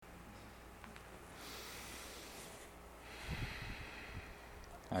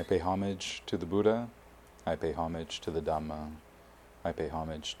I pay homage to the Buddha. I pay homage to the Dhamma. I pay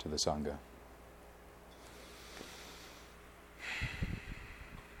homage to the Sangha.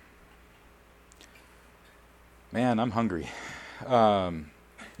 Man, I'm hungry.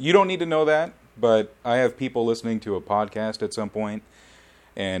 You don't need to know that, but I have people listening to a podcast at some point,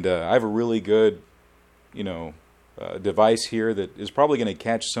 and I have a really good, device here that is probably going to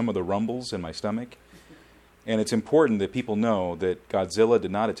catch some of the rumbles in my stomach. And it's important that people know that Godzilla did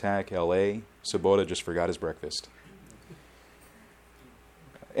not attack L.A. Sabota just forgot his breakfast.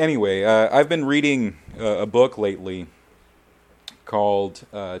 Anyway, I've been reading a book lately called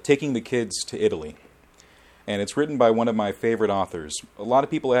Taking the Kids to Italy. And it's written by one of my favorite authors. A lot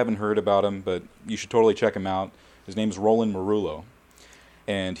of people haven't heard about him, but you should totally check him out. His name is Roland Marullo.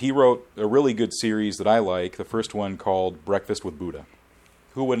 And he wrote a really good series that I like, the first one called Breakfast with Buddha.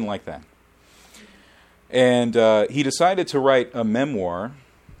 Who wouldn't like that? And he decided to write a memoir,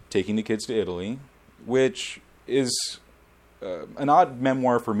 Taking the Kids to Italy, which is an odd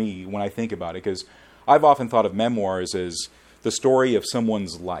memoir for me when I think about it, because I've often thought of memoirs as the story of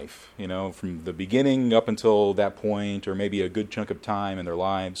someone's life, from the beginning up until that point, or maybe a good chunk of time in their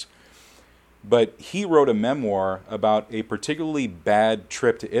lives. But he wrote a memoir about a particularly bad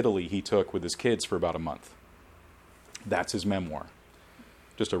trip to Italy he took with his kids for about a month. That's his memoir.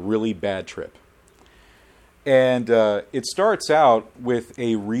 Just a really bad trip. And it starts out with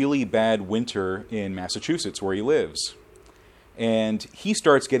a really bad winter in Massachusetts where he lives. And he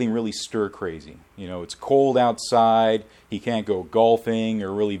starts getting really stir-crazy. It's cold outside. He can't go golfing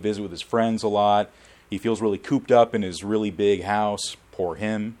or really visit with his friends a lot. He feels really cooped up in his really big house. Poor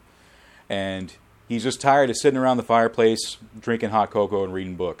him. And he's just tired of sitting around the fireplace, drinking hot cocoa and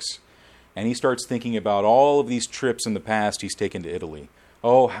reading books. And he starts thinking about all of these trips in the past he's taken to Italy.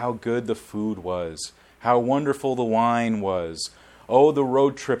 Oh, how good the food was. How wonderful the wine was. Oh, the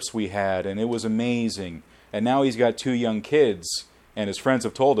road trips we had, and it was amazing. And now he's got 2 young kids, and his friends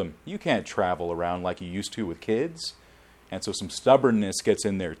have told him, you can't travel around like you used to with kids. And so some stubbornness gets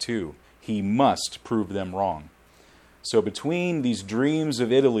in there too. He must prove them wrong. So between these dreams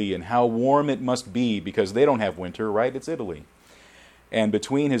of Italy and how warm it must be, because they don't have winter, right? It's Italy. And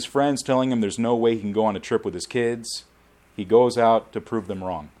between his friends telling him there's no way he can go on a trip with his kids, he goes out to prove them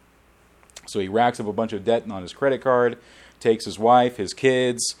wrong. So he racks up a bunch of debt on his credit card, takes his wife, his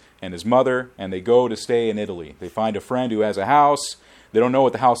kids, and his mother, and they go to stay in Italy. They find a friend who has a house. They don't know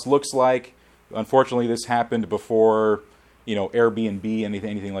what the house looks like. Unfortunately, this happened before, Airbnb,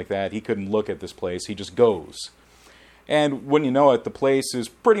 anything like that. He couldn't look at this place. He just goes. And when you know it, the place is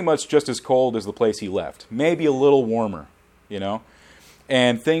pretty much just as cold as the place he left. Maybe a little warmer,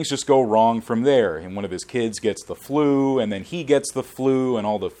 And things just go wrong from there. And one of his kids gets the flu, and then he gets the flu, and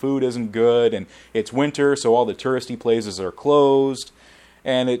all the food isn't good, and it's winter, so all the touristy places are closed.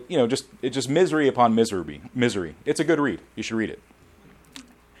 And it just misery upon misery. It's a good read. You should read it.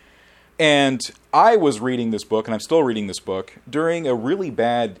 And I was reading this book, and I'm still reading this book, during a really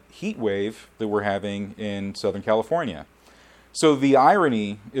bad heat wave that we're having in Southern California. So the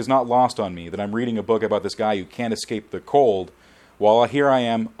irony is not lost on me that I'm reading a book about this guy who can't escape the cold, while here I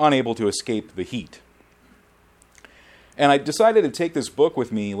am unable to escape the heat. And I decided to take this book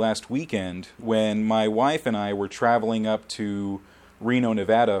with me last weekend when my wife and I were traveling up to Reno,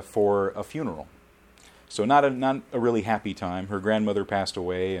 Nevada for a funeral. So not a really happy time. Her grandmother passed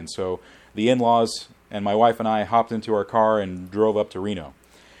away, and so the in-laws and my wife and I hopped into our car and drove up to Reno.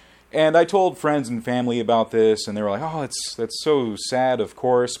 And I told friends and family about this, and they were like, oh, that's so sad, of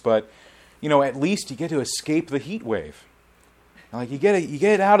course, but at least you get to escape the heat wave. Like you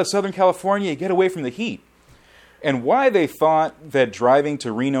get out of Southern California, you get away from the heat. And why they thought that driving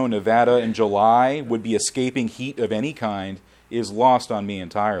to Reno, Nevada in July would be escaping heat of any kind is lost on me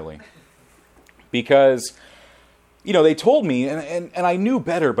entirely. Because, they told me, and I knew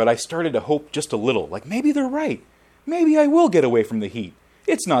better, but I started to hope just a little. Like, maybe they're right. Maybe I will get away from the heat.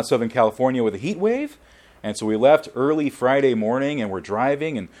 It's not Southern California with a heat wave. And so we left early Friday morning, and we're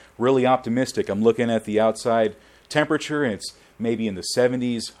driving, and really optimistic. I'm looking at the outside temperature, and it's maybe in the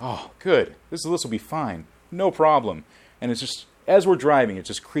 70s. Oh, good. This will be fine. No problem. And it's just, as we're driving, it's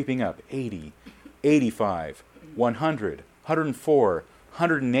just creeping up. 80, 85, 100, 104,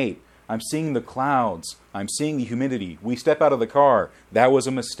 108. I'm seeing the clouds. I'm seeing the humidity. We step out of the car. That was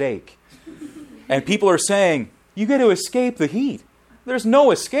a mistake. And people are saying, you got to escape the heat. There's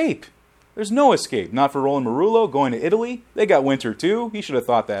no escape. There's no escape. Not for Roland Marullo going to Italy. They got winter too. He should have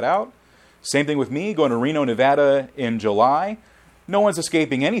thought that out. Same thing with me going to Reno, Nevada in July. No one's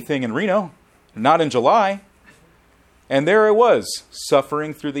escaping anything in Reno. Not in July. And there I was,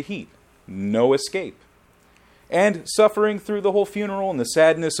 suffering through the heat. No escape. and suffering through the whole funeral and the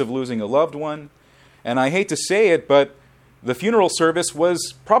sadness of losing a loved one. And I hate to say it, but the funeral service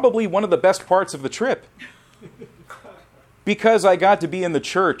was probably one of the best parts of the trip. Because I got to be in the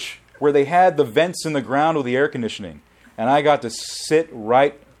church where they had the vents in the ground with the air conditioning. And I got to sit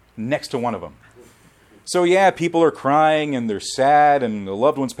right next to one of them. So yeah, people are crying and they're sad and the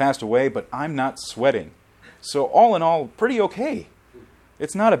loved one's passed away, but I'm not sweating. So all in all, pretty okay.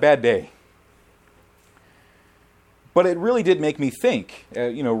 It's not a bad day. But it really did make me think,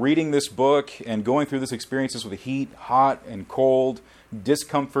 reading this book and going through this experiences with the heat, hot and cold,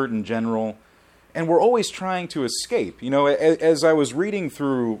 discomfort in general. And we're always trying to escape. As I was reading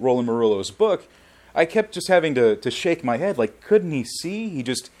through Roland Murillo's book, I kept just having to shake my head, like, couldn't he see?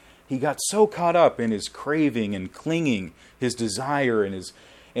 He got so caught up in his craving and clinging, his desire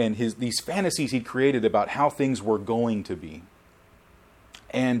and these fantasies he'd created about how things were going to be.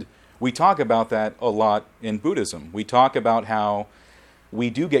 And we talk about that a lot in Buddhism. We talk about how we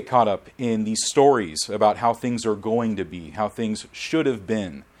do get caught up in these stories about how things are going to be, how things should have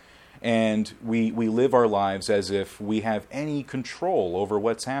been. And we live our lives as if we have any control over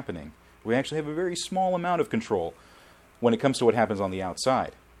what's happening. We actually have a very small amount of control when it comes to what happens on the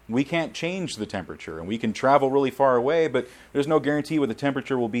outside. We can't change the temperature, and we can travel really far away, but there's no guarantee what the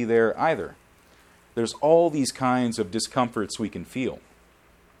temperature will be there either. There's all these kinds of discomforts we can feel.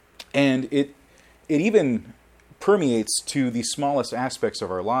 And it even permeates to the smallest aspects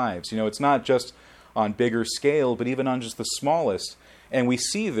of our lives. It's not just on bigger scale, but even on just the smallest. And we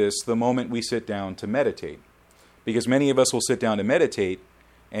see this the moment we sit down to meditate. Because many of us will sit down to meditate,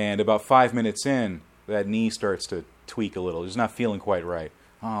 and about 5 minutes in, that knee starts to tweak a little. It's not feeling quite right.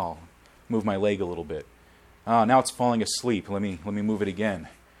 Oh, move my leg a little bit. Oh, now it's falling asleep. Let me move it again.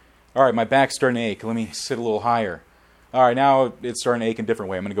 All right, my back's starting to ache. Let me sit a little higher. All right, now it's starting to ache in a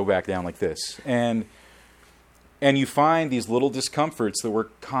different way. I'm going to go back down like this. And you find these little discomforts that we're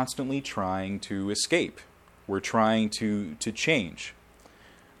constantly trying to escape. We're trying to change.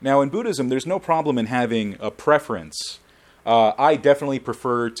 Now, in Buddhism, there's no problem in having a preference. I definitely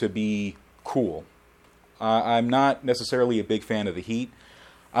prefer to be cool. I'm not necessarily a big fan of the heat.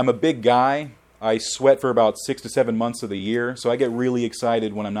 I'm a big guy. I sweat for about 6 to 7 months of the year, so I get really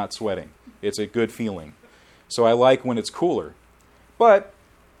excited when I'm not sweating. It's a good feeling. So I like when it's cooler. But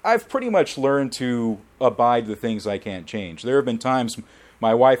I've pretty much learned to abide the things I can't change. There have been times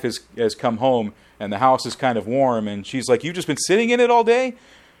my wife has come home and the house is kind of warm, and she's like, "You've just been sitting in it all day?"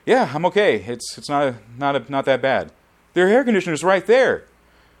 "Yeah, I'm okay. It's not that bad." "Their air conditioner's right there."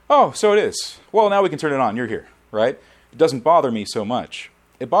 "Oh, so it is. Well, now we can turn it on. You're here," right? It doesn't bother me so much.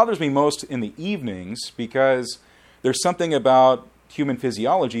 It bothers me most in the evenings because there's something about human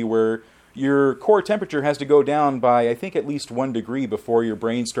physiology where your core temperature has to go down by, I think, at least 1 degree before your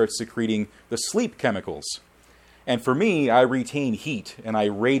brain starts secreting the sleep chemicals. And for me, I retain heat and I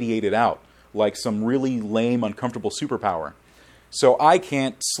radiate it out like some really lame, uncomfortable superpower. So I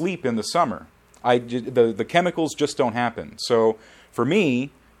can't sleep in the summer. The chemicals just don't happen. So for me,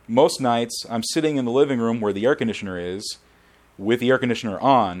 most nights I'm sitting in the living room where the air conditioner is, with the air conditioner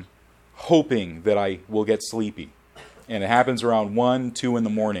on, hoping that I will get sleepy. And it happens around 1, 2 in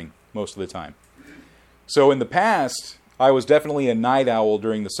the morning most of the time. So in the past, I was definitely a night owl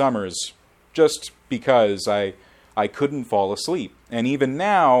during the summers just because I couldn't fall asleep. And even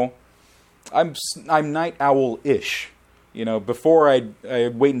now, I'm night owl-ish. Before I'd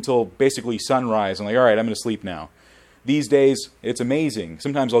wait until basically sunrise. I'm like, all right, I'm going to sleep now. These days, it's amazing.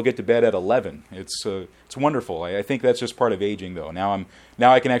 Sometimes I'll get to bed at 11. It's wonderful. I think that's just part of aging, though. Now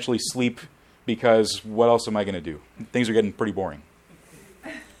I can actually sleep because what else am I going to do? Things are getting pretty boring.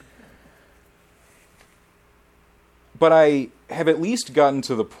 But I have at least gotten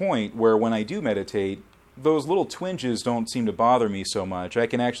to the point where when I do meditate, those little twinges don't seem to bother me so much. I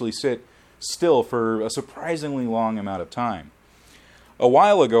can actually sit still for a surprisingly long amount of time. A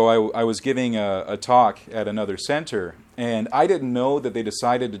while ago, I was giving a talk at another center, and I didn't know that they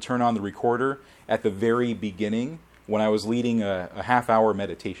decided to turn on the recorder at the very beginning when I was leading a half-hour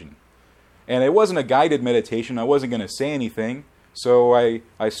meditation. And it wasn't a guided meditation. I wasn't going to say anything. So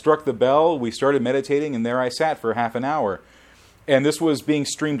I struck the bell, we started meditating, and there I sat for half an hour. And this was being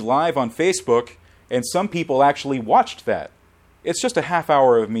streamed live on Facebook, and some people actually watched that. It's just a half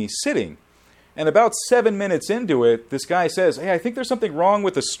hour of me sitting. And about 7 minutes into it, this guy says, "Hey, I think there's something wrong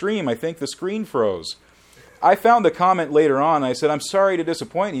with the stream. I think the screen froze." I found the comment later on. I said, "I'm sorry to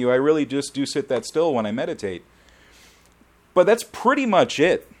disappoint you. I really just do sit that still when I meditate." But that's pretty much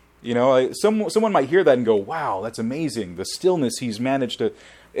it. Someone might hear that and go, "Wow, that's amazing. The stillness he's managed to..."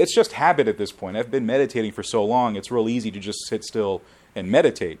 It's just habit at this point. I've been meditating for so long, it's real easy to just sit still and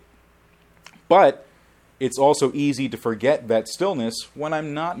meditate. But it's also easy to forget that stillness when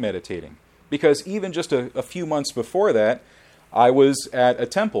I'm not meditating. Because even just a few months before that, I was at a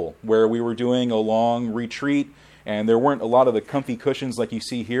temple where we were doing a long retreat, and there weren't a lot of the comfy cushions like you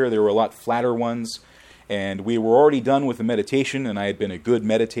see here. There were a lot flatter ones. And we were already done with the meditation, and I had been a good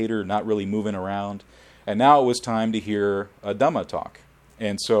meditator, not really moving around. And now it was time to hear a Dhamma talk.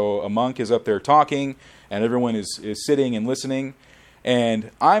 And so a monk is up there talking, and everyone is sitting and listening.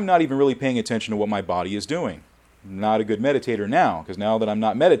 And I'm not even really paying attention to what my body is doing. Not a good meditator now, because now that I'm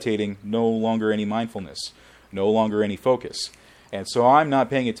not meditating, no longer any mindfulness, no longer any focus. And so I'm not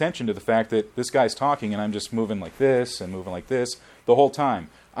paying attention to the fact that this guy's talking, and I'm just moving like this and moving like this the whole time.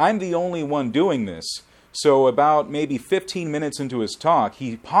 I'm the only one doing this. So about maybe 15 minutes into his talk,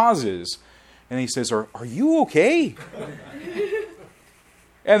 he pauses, and he says, Are you okay?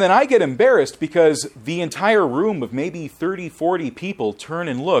 And then I get embarrassed because the entire room of maybe 30, 40 people turn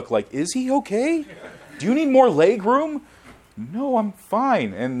and look like, is he okay? Do you need more leg room? No, I'm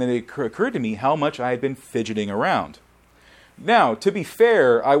fine. And then it occurred to me how much I had been fidgeting around. Now, to be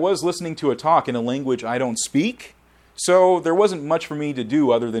fair, I was listening to a talk in a language I don't speak, so there wasn't much for me to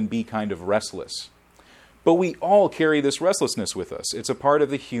do other than be kind of restless. But we all carry this restlessness with us. It's a part of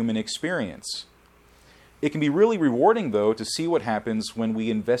the human experience. It can be really rewarding, though, to see what happens when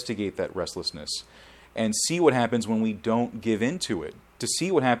we investigate that restlessness and see what happens when we don't give in to it, to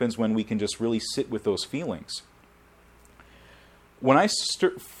see what happens when we can just really sit with those feelings. When I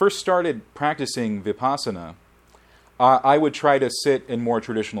first started practicing Vipassana, I would try to sit in more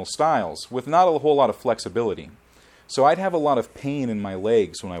traditional styles with not a whole lot of flexibility. So I'd have a lot of pain in my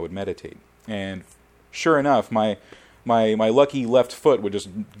legs when I would meditate. And sure enough, my lucky left foot would just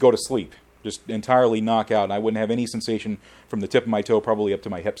go to sleep, just entirely knock out. And I wouldn't have any sensation from the tip of my toe probably up to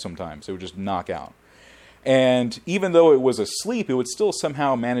my hip sometimes. It would just knock out. And even though it was asleep, it would still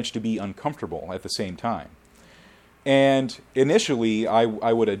somehow manage to be uncomfortable at the same time. And initially, I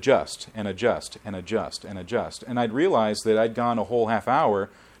would adjust and adjust and adjust and adjust. And I'd realize that I'd gone a whole half hour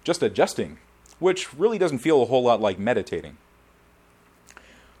just adjusting, which really doesn't feel a whole lot like meditating.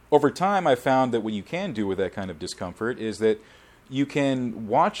 Over time, I found that what you can do with that kind of discomfort is that you can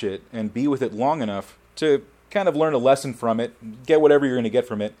watch it and be with it long enough to kind of learn a lesson from it, get whatever you're going to get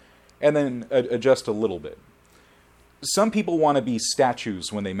from it, and then adjust a little bit. Some people want to be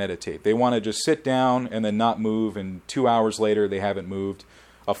statues when they meditate. They want to just sit down and then not move, and 2 hours later they haven't moved.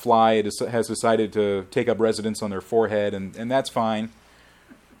 A fly has decided to take up residence on their forehead, and that's fine.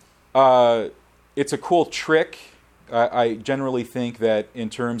 It's a cool trick. I generally think that in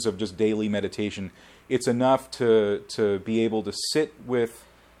terms of just daily meditation, it's enough to be able to sit with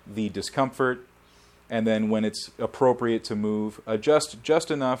the discomfort, and then when it's appropriate to move, adjust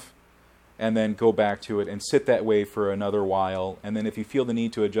just enough, and then go back to it and sit that way for another while. And then if you feel the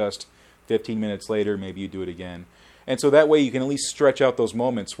need to adjust 15 minutes later, maybe you do it again. And so that way you can at least stretch out those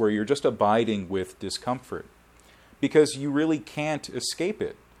moments where you're just abiding with discomfort, because you really can't escape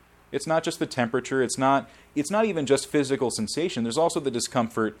it. It's not just the temperature. It's not even just physical sensation. There's also the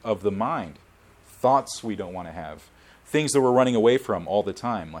discomfort of the mind. Thoughts we don't want to have. Things that we're running away from all the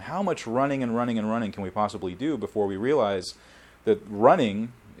time. Like how much running and running and running can we possibly do before we realize that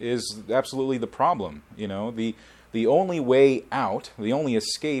running is absolutely the problem? You know, the only way out, the only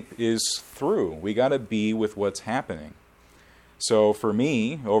escape is through. We got to be with what's happening. So for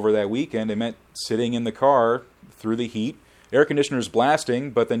me, over that weekend, it meant sitting in the car through the heat. Air conditioner's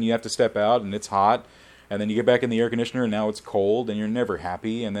blasting, but then you have to step out and it's hot. And then you get back in the air conditioner and now it's cold and you're never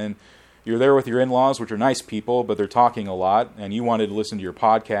happy. And then you're there with your in-laws, which are nice people, but they're talking a lot. And you wanted to listen to your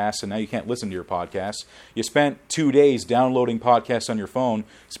podcasts, and now you can't listen to your podcasts. You spent 2 days downloading podcasts on your phone,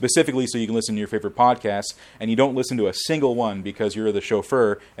 specifically so you can listen to your favorite podcasts. And you don't listen to a single one because you're the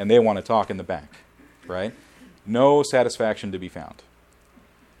chauffeur and they want to talk in the back, right? No satisfaction to be found.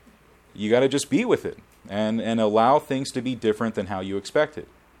 You got to just be with it and allow things to be different than how you expected.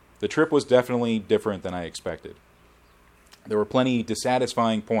 The trip was definitely different than I expected. There were plenty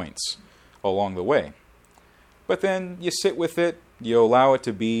dissatisfying points along the way. But then you sit with it, you allow it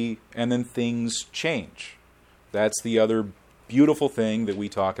to be, and then things change. That's the other beautiful thing that we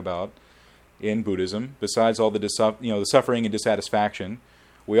talk about in Buddhism. Besides all the suffering and dissatisfaction,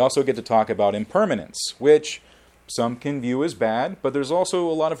 we also get to talk about impermanence, which some can view as bad, but there's also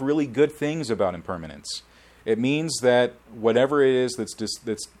a lot of really good things about impermanence. It means that whatever it is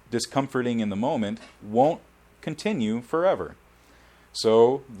that's discomforting in the moment won't continue forever.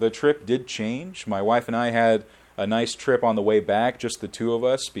 So the trip did change. My wife and I had a nice trip on the way back, just the two of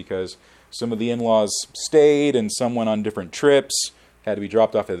us, because some of the in-laws stayed and some went on different trips, had to be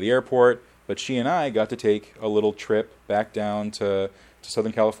dropped off at the airport. But she and I got to take a little trip back down to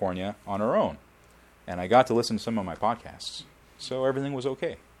Southern California on our own. and I got to listen to some of my podcasts. So everything was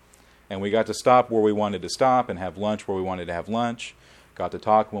okay. And we got to stop where we wanted to stop and have lunch where we wanted to have lunch. Got to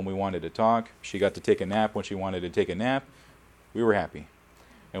talk when we wanted to talk. She got to take a nap when she wanted to take a nap. We were happy.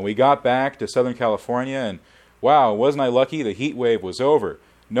 And we got back to Southern California, and wow, wasn't I lucky? The heat wave was over.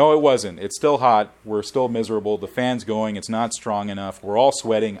 No, it wasn't. It's still hot. We're still miserable. The fan's going. It's not strong enough. We're all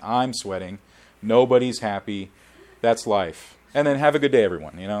sweating. I'm sweating. Nobody's happy. That's life. And then have a good day,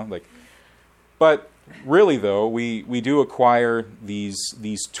 everyone. But really, though, we do acquire these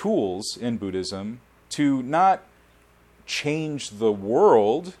tools in Buddhism to not change the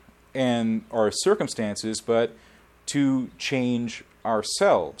world and our circumstances, but to change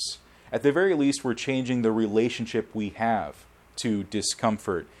ourselves. At the very least, we're changing the relationship we have to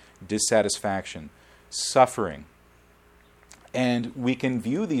discomfort, dissatisfaction, suffering. And we can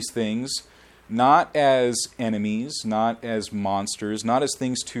view these things not as enemies, not as monsters, not as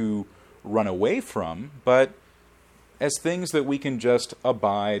things to run away from, but as things that we can just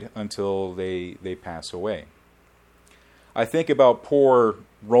abide until they pass away. I think about poor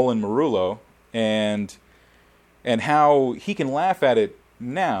Roland Marullo and how he can laugh at it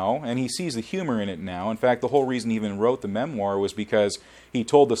now, and he sees the humor in it now. In fact, the whole reason he even wrote the memoir was because he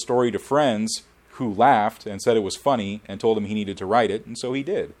told the story to friends who laughed and said it was funny and told him he needed to write it, and so he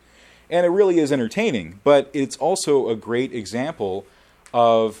did. And it really is entertaining, but it's also a great example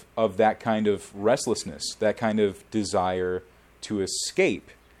of that kind of restlessness, that kind of desire to escape.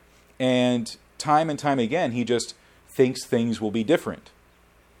 And time again, he just thinks things will be different.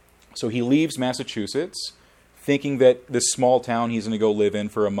 So he leaves Massachusetts, thinking that this small town he's going to go live in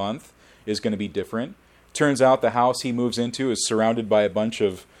for a month is going to be different. Turns out the house he moves into is surrounded by a bunch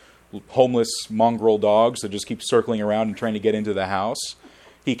of homeless mongrel dogs that just keep circling around and trying to get into the house.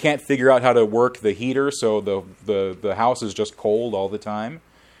 He can't figure out how to work the heater, so the house is just cold all the time.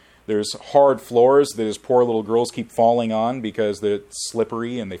 There's hard floors that his poor little girls keep falling on because they're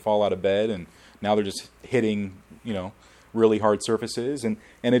slippery and they fall out of bed, and now they're just hitting, really hard surfaces, and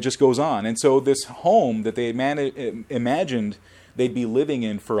it just goes on. And so this home that they imagined they'd be living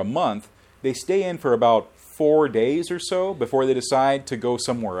in for a month, they stay in for about 4 days or so before they decide to go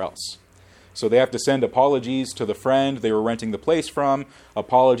somewhere else. So they have to send apologies to the friend they were renting the place from,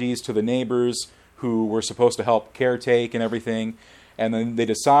 apologies to the neighbors who were supposed to help caretake and everything, and then they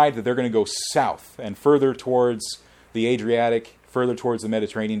decide that they're going to go south and further towards the Adriatic, further towards the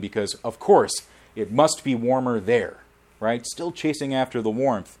Mediterranean, because, of course, it must be warmer there, right? Still chasing after the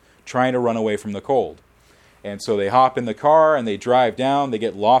warmth, trying to run away from the cold. And so they hop in the car and they drive down, they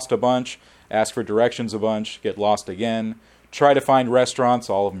get lost a bunch, ask for directions a bunch, get lost again, try to find restaurants,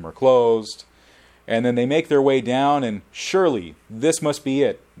 all of them are closed. And then they make their way down, and surely this must be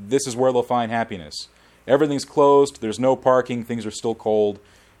it. This is where they'll find happiness. Everything's closed, there's no parking, things are still cold.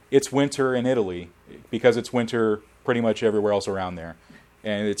 It's winter in Italy, because it's winter pretty much everywhere else around there.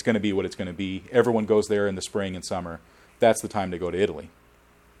 And it's going to be what it's going to be. Everyone goes there in the spring and summer. That's the time to go to Italy.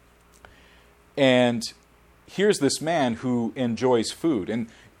 And here's this man who enjoys food. And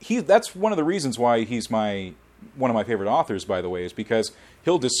that's one of the reasons why he's one of my favorite authors, by the way, is because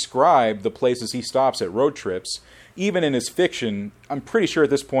he'll describe the places he stops at road trips. Even in his fiction, I'm pretty sure at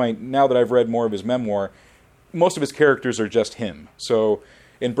this point, now that I've read more of his memoir, most of his characters are just him. So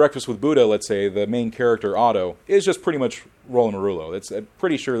in Breakfast with Buddha, let's say, the main character, Otto, is just pretty much Roland Marullo. I'm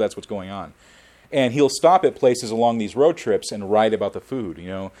pretty sure that's what's going on. And he'll stop at places along these road trips and write about the food.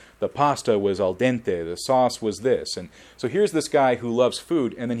 The pasta was al dente, the sauce was this. And so here's this guy who loves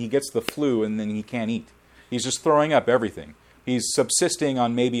food, and then he gets the flu, and then he can't eat. He's just throwing up everything. He's subsisting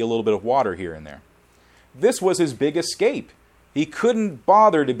on maybe a little bit of water here and there. This was his big escape. He couldn't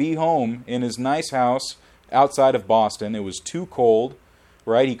bother to be home in his nice house outside of Boston. It was too cold,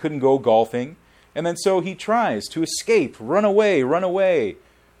 right? He couldn't go golfing. And then so he tries to escape, run away.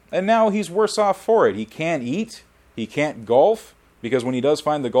 And now he's worse off for it. He can't eat. He can't golf, because when he does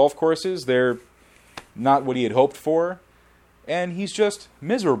find the golf courses, they're not what he had hoped for. And he's just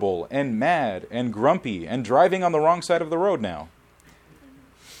miserable and mad and grumpy and driving on the wrong side of the road now.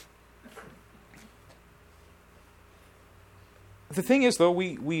 The thing is, though,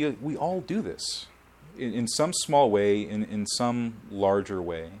 we all do this in some small way, in some larger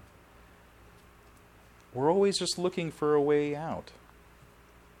way. We're always just looking for a way out.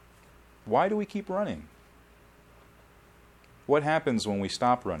 Why do we keep running? What happens when we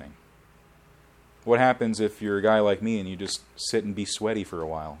stop running? What happens if you're a guy like me and you just sit and be sweaty for a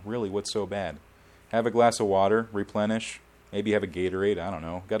while? Really, what's so bad? Have a glass of water, replenish, maybe have a Gatorade, I don't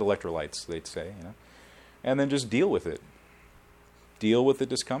know. Got electrolytes, they'd say, And then just deal with it. Deal with the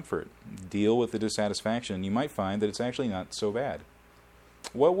discomfort. Deal with the dissatisfaction. And you might find that it's actually not so bad.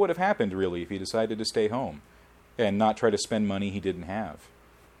 What would have happened, really, if he decided to stay home and not try to spend money he didn't have?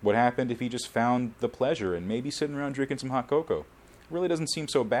 What happened if he just found the pleasure and maybe sitting around drinking some hot cocoa? It really doesn't seem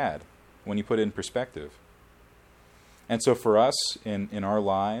so bad when you put it in perspective. And so for us, in our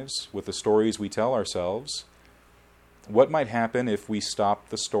lives, with the stories we tell ourselves, what might happen if we stop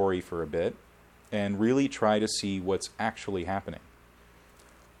the story for a bit and really try to see what's actually happening?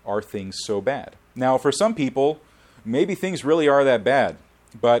 Are things so bad? Now, for some people, maybe things really are that bad.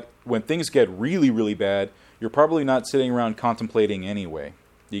 But when things get really, really bad, you're probably not sitting around contemplating anyway.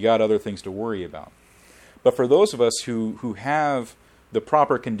 You got other things to worry about. But for those of us who have the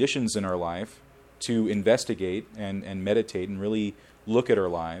proper conditions in our life to investigate and meditate and really look at our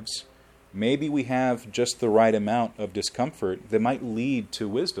lives, maybe we have just the right amount of discomfort that might lead to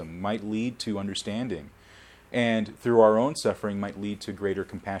wisdom, might lead to understanding, and through our own suffering might lead to greater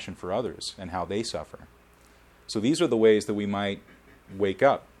compassion for others and how they suffer. So these are the ways that we might wake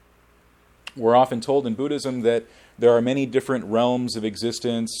up. We're often told in Buddhism that there are many different realms of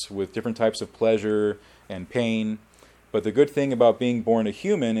existence with different types of pleasure and pain. But the good thing about being born a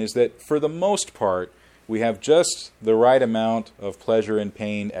human is that for the most part, we have just the right amount of pleasure and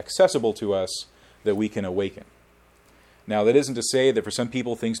pain accessible to us that we can awaken. Now, that isn't to say that for some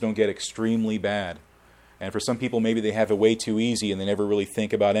people things don't get extremely bad. And for some people maybe they have it way too easy and they never really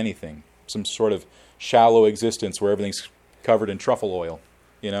think about anything. Some sort of shallow existence where everything's covered in truffle oil,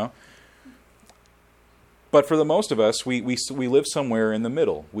 you know? But for the most of us, we live somewhere in the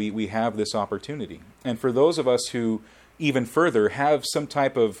middle. We have this opportunity. And for those of us who, even further, have some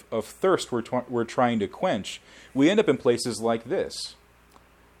type of thirst we're trying to quench, we end up in places like this.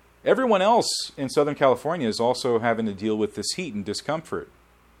 Everyone else in Southern California is also having to deal with this heat and discomfort.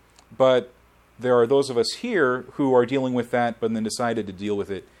 But there are those of us here who are dealing with that, but then decided to deal with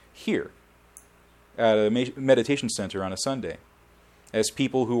it here at a meditation center on a Sunday, as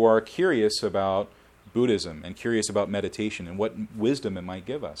people who are curious about Buddhism and curious about meditation and what wisdom it might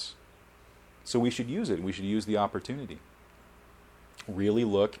give us. So we should use it. We should use the opportunity. Really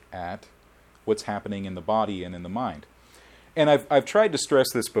look at what's happening in the body and in the mind. And I've tried to stress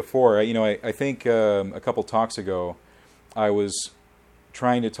this before. I think a couple talks ago I was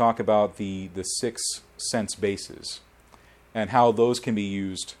trying to talk about the 6 sense bases and how those can be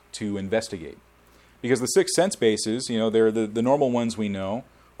used to investigate. Because the 6 sense bases, they're the normal ones we know,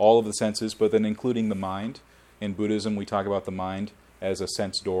 all of the senses, but then including the mind. In Buddhism, we talk about the mind as a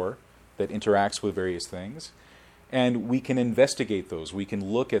sense door that interacts with various things. And we can investigate those. We can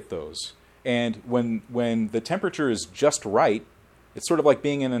look at those. And when the temperature is just right, it's sort of like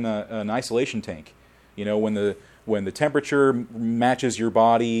being in an isolation tank. When the temperature matches your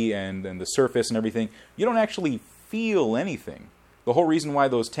body and the surface and everything, you don't actually feel anything. The whole reason why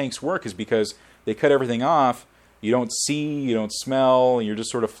those tanks work is because they cut everything off. You don't see, you don't smell, and you're just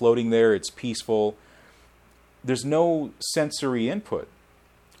sort of floating there. It's peaceful. There's no sensory input.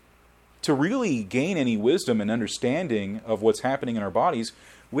 To really gain any wisdom and understanding of what's happening in our bodies,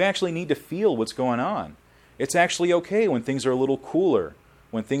 we actually need to feel what's going on. It's actually okay when things are a little cooler,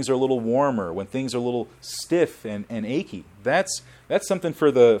 when things are a little warmer, when things are a little stiff and achy. That's something for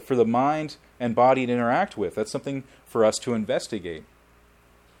the mind and body to interact with. That's something for us to investigate.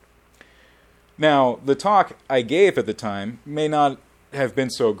 Now, the talk I gave at the time may not have been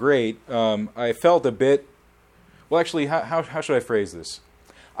so great. I felt a bit... Well, actually, how should I phrase this?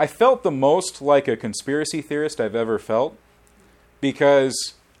 I felt the most like a conspiracy theorist I've ever felt,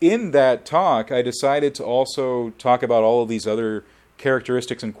 because in that talk, I decided to also talk about all of these other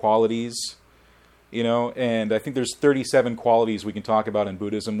characteristics and qualities, and I think there's 37 qualities we can talk about in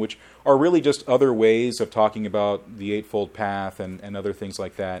Buddhism, which are really just other ways of talking about the Eightfold Path and other things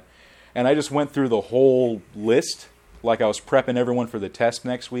like that. And I just went through the whole list like I was prepping everyone for the test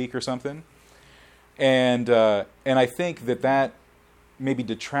next week or something. And I think that maybe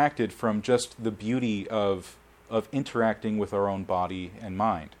detracted from just the beauty of interacting with our own body and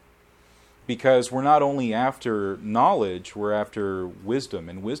mind. Because we're not only after knowledge, we're after wisdom.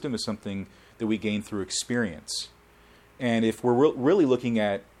 And wisdom is something that we gain through experience. And if we're really looking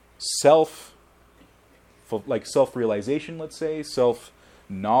at self-realization, let's say,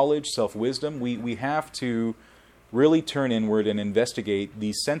 self-knowledge, self-wisdom, we have to really turn inward and investigate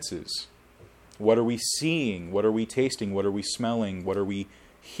these senses. What are we seeing? What are we tasting? What are we smelling? What are we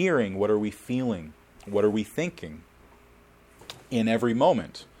hearing? What are we feeling? What are we thinking? In every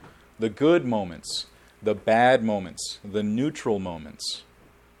moment. The good moments, the bad moments, the neutral moments.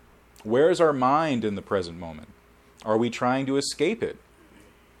 Where is our mind in the present moment? Are we trying to escape it?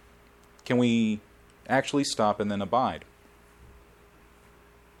 Can we actually stop and then abide?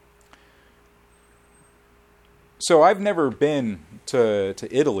 So I've never been to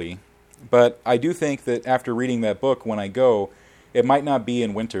Italy, but I do think that after reading that book, when I go, it might not be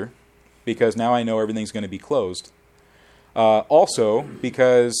in winter, because now I know everything's going to be closed. Also,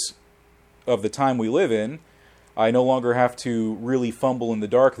 because of the time we live in, I no longer have to really fumble in the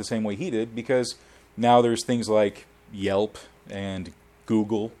dark the same way he did, because now there's things like Yelp and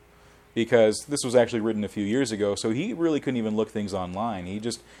Google, because this was actually written a few years ago, so he really couldn't even look things online. He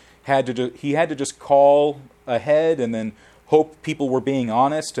just had to just call ahead and then hope people were being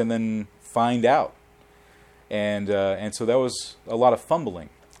honest and then find out. And so that was a lot of fumbling.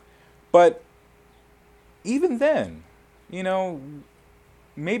 But even then,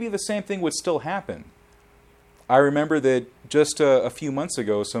 maybe the same thing would still happen. I remember that just a few months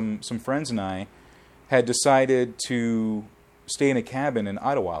ago, some friends and I had decided to stay in a cabin in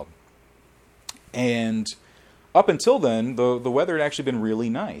Idlewild. And up until then, the weather had actually been really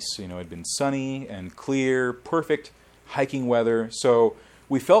nice. It had been sunny and clear, perfect hiking weather. So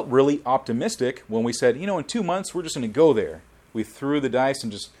we felt really optimistic when we said, in 2 months, we're just going to go there. We threw the dice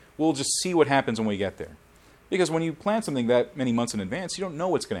and we'll just see what happens when we get there. Because when you plan something that many months in advance, you don't know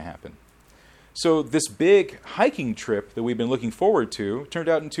what's going to happen. So this big hiking trip that we've been looking forward to turned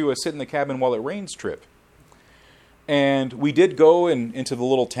out into a sit in the cabin while it rains trip. And we did go into the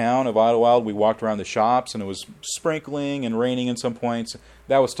little town of Idlewild. We walked around the shops, and it was sprinkling and raining in some points.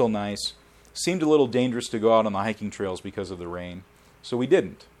 That was still nice. Seemed a little dangerous to go out on the hiking trails because of the rain, so we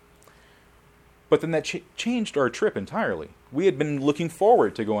didn't. But then that changed our trip entirely. We had been looking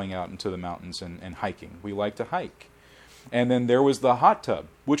forward to going out into the mountains and hiking. We like to hike. And then there was the hot tub,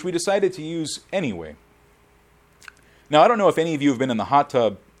 which we decided to use anyway. Now, I don't know if any of you have been in the hot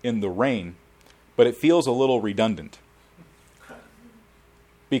tub in the rain, but it feels a little redundant.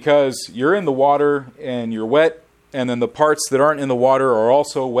 Because you're in the water and you're wet, and then the parts that aren't in the water are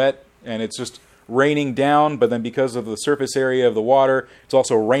also wet, and it's just raining down, but then because of the surface area of the water, it's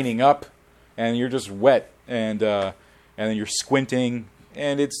also raining up, and you're just wet, and then you're squinting,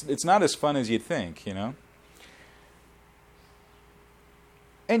 and it's not as fun as you'd think,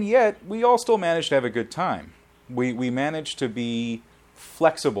 And yet, we all still managed to have a good time. We managed to be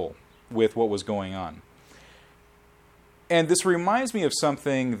flexible with what was going on. And this reminds me of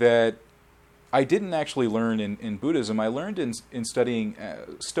something that I didn't actually learn in Buddhism. I learned in studying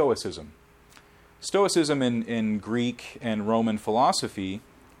Stoicism. Stoicism in Greek and Roman philosophy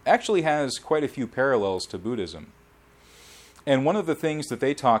actually has quite a few parallels to Buddhism. And one of the things that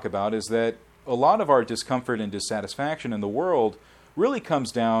they talk about is that a lot of our discomfort and dissatisfaction in the world really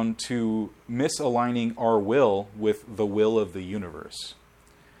comes down to misaligning our will with the will of the universe.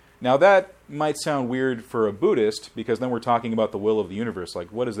 Now that might sound weird for a Buddhist, because then we're talking about the will of the universe.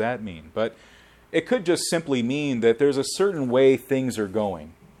 Like, what does that mean? But it could just simply mean that there's a certain way things are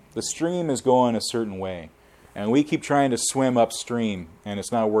going. The stream is going a certain way, and we keep trying to swim upstream, and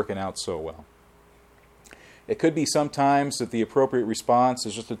it's not working out so well. It could be sometimes that the appropriate response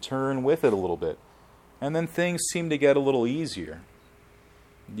is just to turn with it a little bit, and then things seem to get a little easier.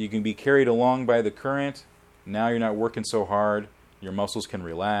 You can be carried along by the current. Now you're not working so hard. Your muscles can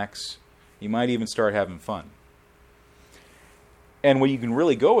relax. You might even start having fun. And when you can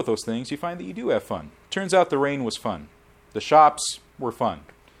really go with those things, you find that you do have fun. Turns out the rain was fun. The shops were fun.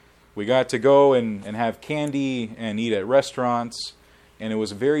 We got to go and have candy and eat at restaurants, and it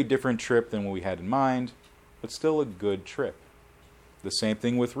was a very different trip than what we had in mind, but still a good trip. The same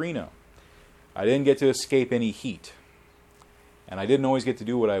thing with Reno. I didn't get to escape any heat, and I didn't always get to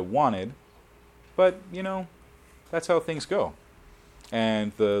do what I wanted, but, that's how things go.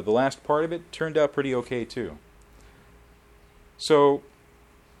 And the last part of it turned out pretty okay, too. So,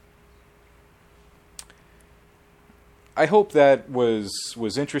 I hope that was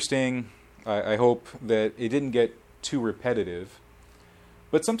interesting. I hope that it didn't get too repetitive.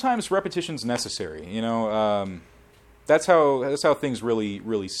 But sometimes repetition's necessary. That's how things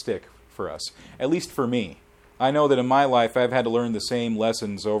really stick for us. At least for me. I know that in my life I've had to learn the same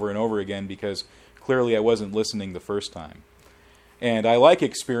lessons over and over again because clearly I wasn't listening the first time. And I like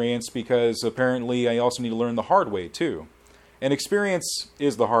experience because apparently I also need to learn the hard way too. And experience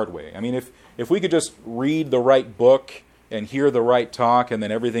is the hard way. I mean, if we could just read the right book and hear the right talk and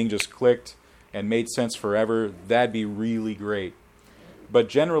then everything just clicked and made sense forever, that'd be really great. But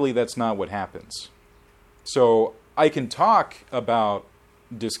generally that's not what happens. So I can talk about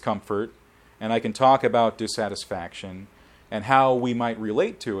discomfort and I can talk about dissatisfaction and how we might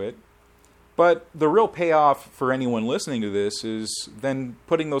relate to it, but the real payoff for anyone listening to this is then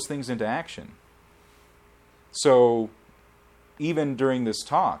putting those things into action. So even during this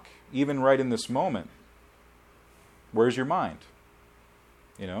talk, even right in this moment, where's your mind?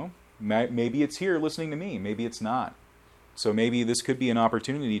 Maybe it's here listening to me. Maybe it's not. So maybe this could be an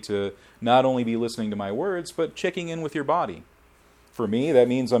opportunity to not only be listening to my words, but checking in with your body. For me, that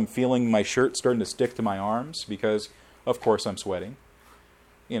means I'm feeling my shirt starting to stick to my arms because, of course, I'm sweating.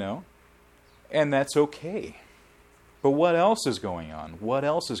 And that's okay. But what else is going on? What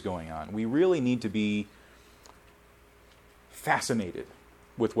else is going on? We really need to be fascinated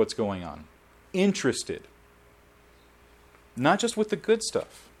with what's going on. Interested. Not just with the good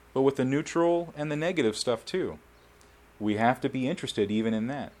stuff, but with the neutral and the negative stuff too. We have to be interested even in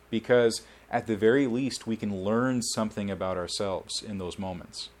that, because at the very least we can learn something about ourselves in those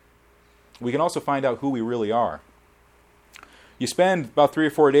moments. We can also find out who we really are. You spend about 3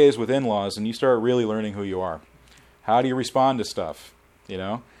 or 4 days with in-laws and you start really learning who you are. How do you respond to stuff,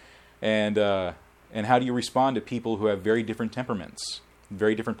 And how do you respond to people who have very different temperaments,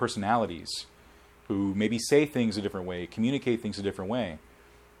 very different personalities, who maybe say things a different way, communicate things a different way?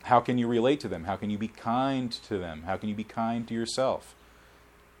 How can you relate to them? How can you be kind to them? How can you be kind to yourself?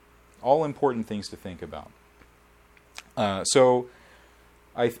 All important things to think about. So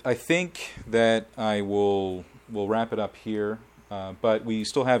I think that I will wrap it up here, but we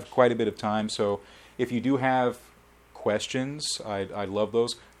still have quite a bit of time. So if you do have questions, I'd love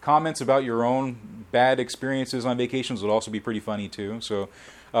those. Comments about your own bad experiences on vacations would also be pretty funny too. So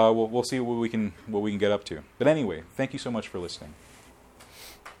we'll see what we can get up to. But anyway, thank you so much for listening.